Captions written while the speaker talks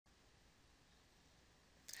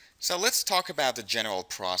So let's talk about the general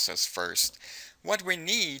process first. What we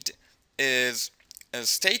need is a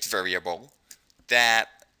state variable that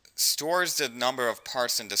stores the number of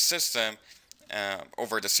parts in the system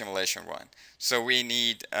over the simulation run. So we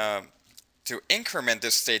need to increment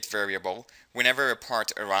this state variable whenever a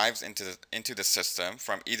part arrives into the system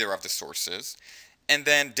from either of the sources, and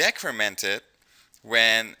then decrement it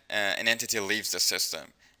when an entity leaves the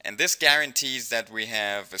system. And this guarantees that we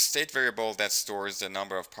have a state variable that stores the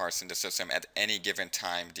number of parts in the system at any given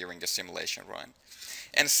time during the simulation run.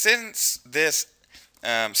 And since this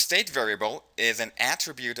state variable is an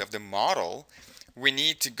attribute of the model, we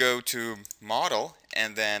need to go to Model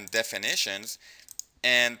and then Definitions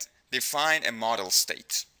and define a model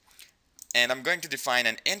state. And I'm going to define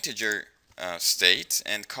an integer state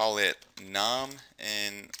and call it num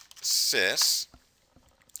in sys,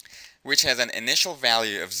 which has an initial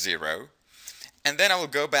value of 0. And then I will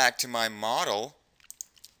go back to my model,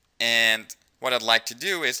 and what I'd like to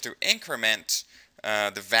do is to increment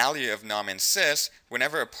the value of num in sys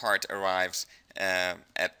whenever a part arrives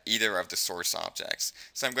at either of the source objects.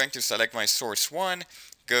 So I'm going to select my source 1,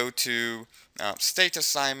 go to state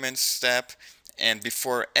assignment step, and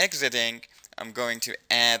before exiting I'm going to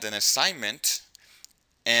add an assignment,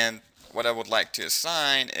 and what I would like to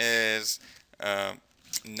assign is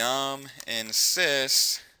num in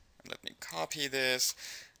sys. Let me copy this.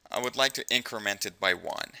 I would like to increment it by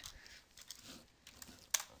 1.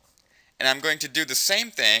 And I'm going to do the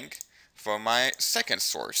same thing for my second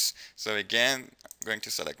source. So again, I'm going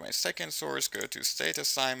to select my second source, go to state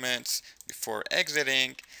assignments. Before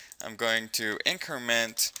exiting, I'm going to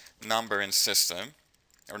increment number in system,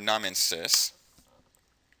 or num in sys.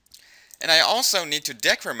 And I also need to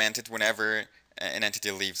decrement it whenever an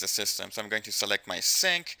entity leaves the system. So I'm going to select my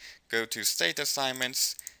sync, go to state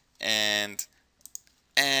assignments, and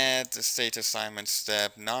add the state assignment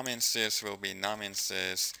step. Num in sys will be num in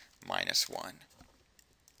sys -1.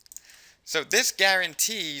 So this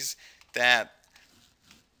guarantees that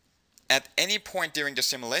at any point during the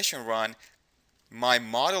simulation run, my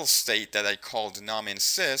model state that I called num in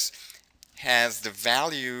sys has the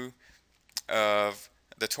value of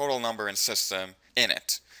the total number in system in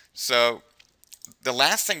it. So the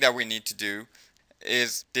last thing that we need to do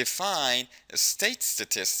is define a state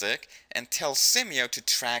statistic and tell Simio to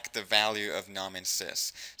track the value of num in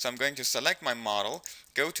sys. So I'm going to select my model,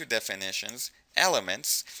 go to Definitions,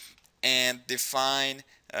 Elements, and define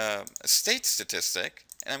a state statistic,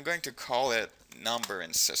 and I'm going to call it number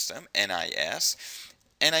in system, NIS,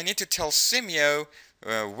 and I need to tell Simio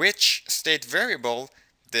which state variable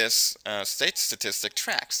this state statistic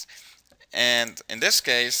tracks. And in this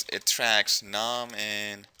case, it tracks num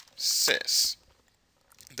in sys,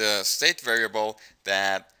 the state variable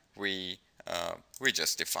that we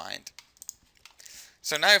just defined.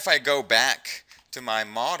 So now if I go back to my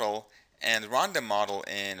model and run the model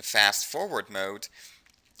in fast forward mode,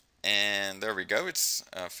 and there we go, it's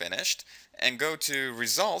finished, and go to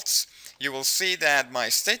results, you will see that my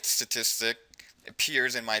state statistic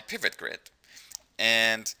appears in my pivot grid,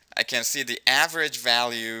 and I can see the average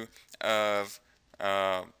value of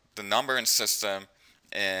the number in system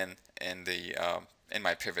in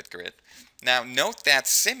my pivot grid. Now note that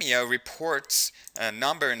Simio reports a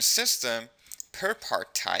number in system per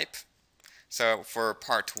part type. So for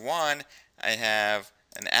part 1, I have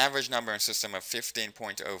an average number in system of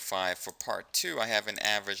 15.05. For part 2, I have an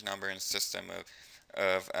average number in system of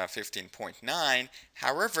 15.9.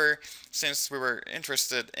 However, since we were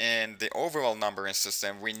interested in the overall number in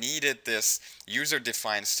system, we needed this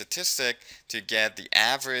user-defined statistic to get the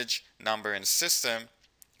average number in system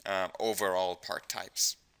overall part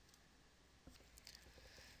types.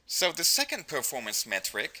 So the second performance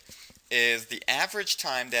metric is the average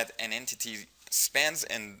time that an entity spends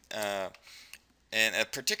in a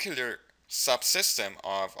particular subsystem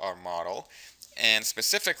of our model, and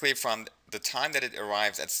specifically from the time that it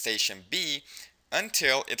arrives at station B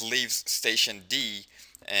until it leaves station D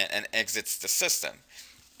and exits the system.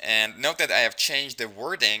 And note that I have changed the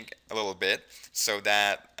wording a little bit so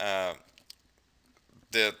that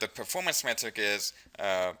the performance metric is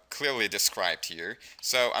clearly described here.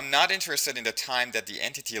 So I'm not interested in the time that the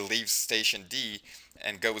entity leaves station D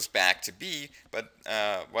and goes back to B, but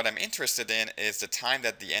what I'm interested in is the time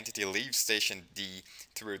that the entity leaves station D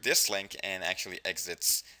through this link and actually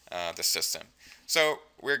exits the system. So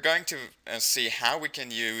we're going to see how we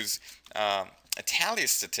can use a tally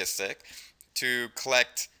statistic to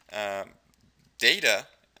collect data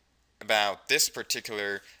about this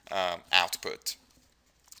particular output.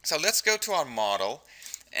 So let's go to our model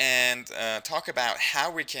and talk about how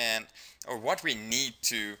we can or what we need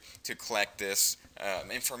to collect this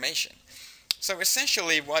information. So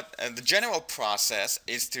essentially what the general process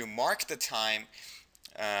is to mark the time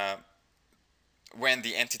when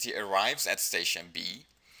the entity arrives at station B,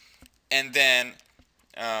 and then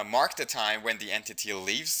mark the time when the entity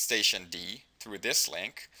leaves station D through this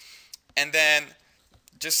link, and then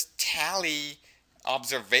just tally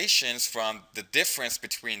observations from the difference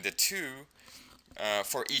between the two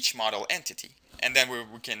for each model entity. And then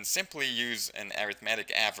we can simply use an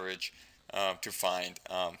arithmetic average to find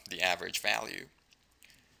the average value.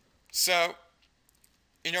 So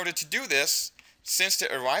in order to do this, since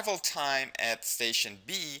the arrival time at station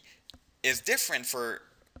B is different for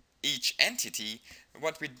each entity,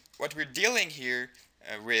 what we're dealing here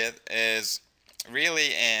with is really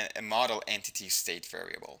a model entity state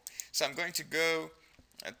variable. So I'm going to go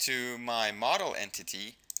to my model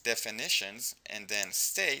entity definitions and then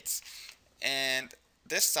states, and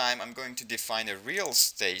this time I'm going to define a real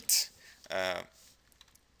state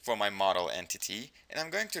for my model entity, and I'm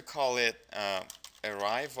going to call it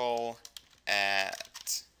arrival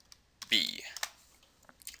at B.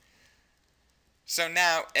 So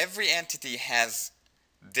now every entity has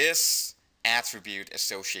this attribute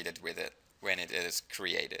associated with it when it is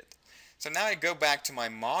created. So now I go back to my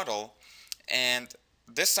model, and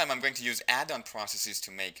this time I'm going to use add-on processes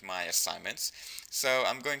to make my assignments. So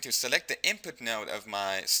I'm going to select the input node of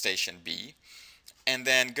my station B, and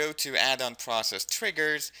then go to add-on process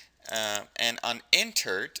triggers, and on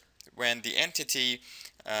entered, when the entity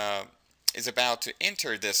is about to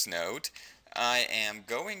enter this node, I am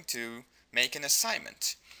going to make an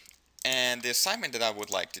assignment. And the assignment that I would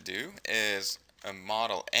like to do is a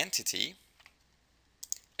model entity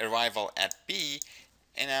arrival at B,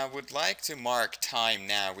 and I would like to mark time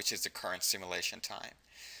now, which is the current simulation time.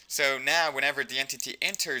 So now whenever the entity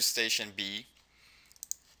enters station B,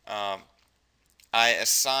 I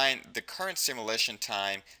assign the current simulation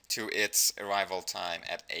time to its arrival time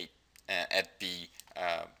at B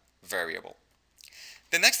variable.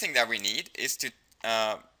 The next thing that we need is to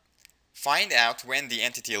find out when the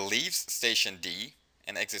entity leaves station D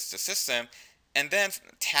and exits the system, and then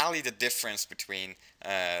tally the difference between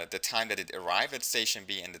the time that it arrived at station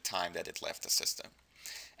B and the time that it left the system.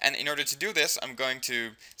 And in order to do this, I'm going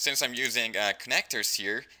to, since I'm using connectors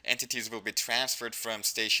here, entities will be transferred from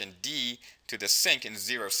station D to the sink in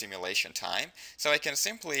 0 simulation time. So I can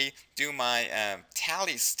simply do my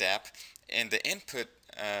tally step in the input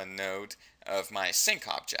node of my sink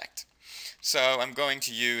object. So I'm going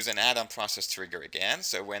to use an add-on process trigger again.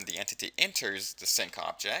 So when the entity enters the sink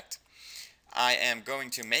object, I am going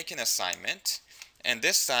to make an assignment, and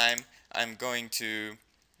this time I'm going to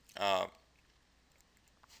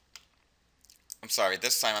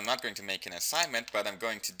this time I'm not going to make an assignment, but I'm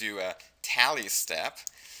going to do a tally step.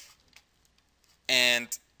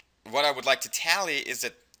 And what I would like to tally is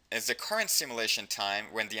the current simulation time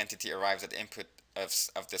when the entity arrives at input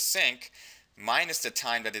of the sink minus the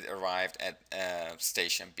time that it arrived at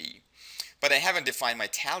station B. But I haven't defined my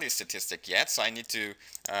tally statistic yet, so I need to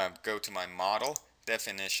go to my model,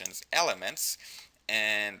 definitions, elements,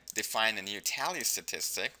 and define a new tally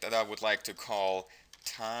statistic that I would like to call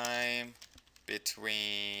time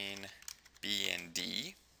between B and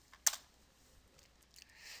D.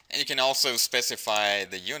 And you can also specify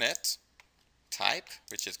the unit type,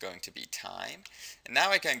 which is going to be time. And now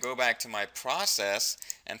I can go back to my process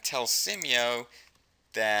and tell Simio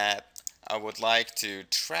that I would like to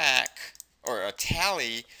track or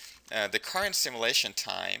tally the current simulation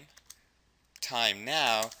time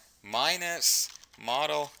now, minus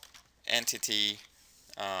model entity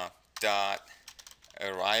dot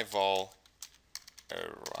arrival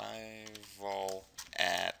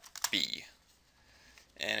at B.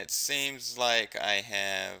 And it seems like I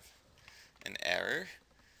have an error.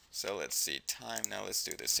 So let's see, time now. Let's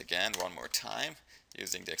do this again one more time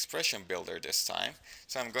using the expression builder this time.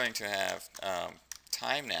 So I'm going to have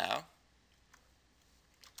time now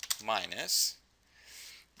minus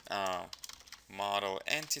model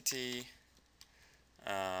entity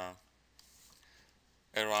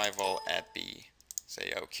arrival at B.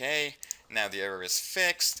 Say OK. Now the error is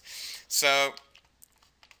fixed. So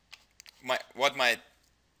what my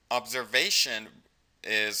observation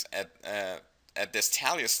is at this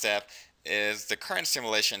tally step is the current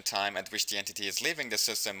simulation time at which the entity is leaving the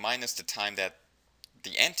system minus the time that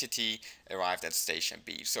the entity arrived at station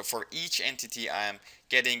B. So for each entity, I am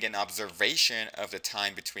getting an observation of the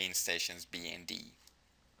time between stations B and D.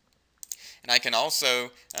 And I can also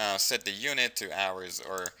set the unit to hours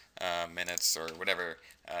or minutes or whatever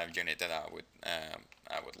unit that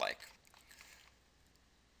I would like.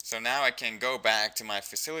 So now I can go back to my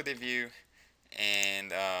facility view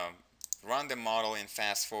and run the model in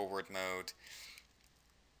fast forward mode.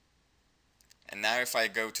 And now if I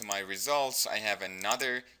go to my results, I have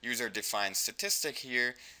another user-defined statistic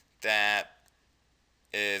here that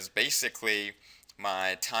is basically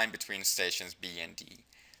my time between stations B and D.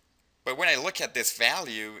 But when I look at this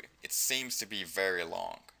value, it seems to be very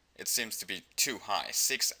long. It seems to be too high,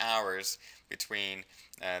 6 hours between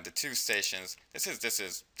the two stations.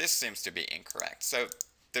 This seems to be incorrect. So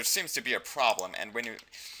there seems to be a problem, and when you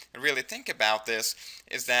really think about this,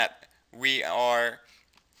 is that we are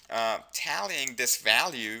tallying this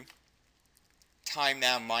value, time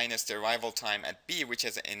now minus the arrival time at B, which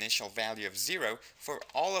has an initial value of 0, for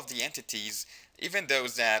all of the entities, even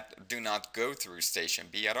those that do not go through station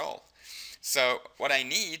B at all. So what I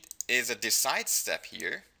need is a decide step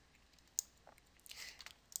here,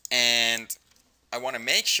 and I want to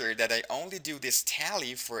make sure that I only do this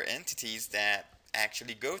tally for entities that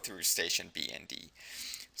actually go through station B and D.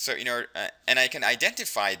 So and I can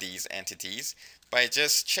identify these entities by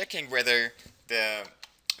just checking whether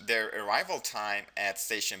their arrival time at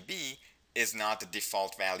station B is not the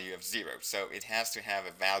default value of 0. So it has to have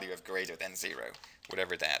a value of greater than 0,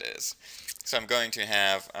 whatever that is. So I'm going to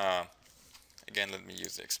have, again, let me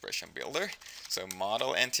use the expression builder. So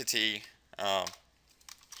ModelEntity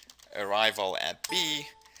arrival at B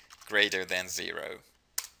greater than 0.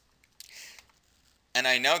 And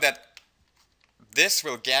I know that this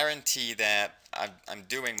will guarantee that I'm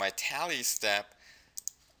doing my tally step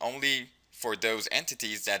only for those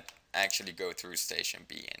entities that actually go through station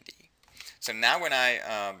B and D. So now when I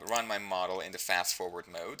run my model in the fast forward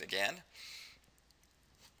mode again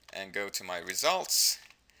and go to my results,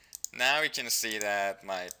 now we can see that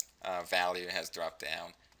my value has dropped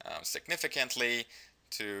down significantly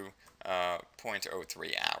to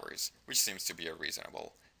 0.03 hours, which seems to be a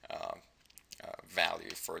reasonable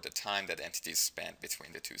value for the time that entities spent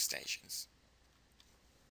between the two stations.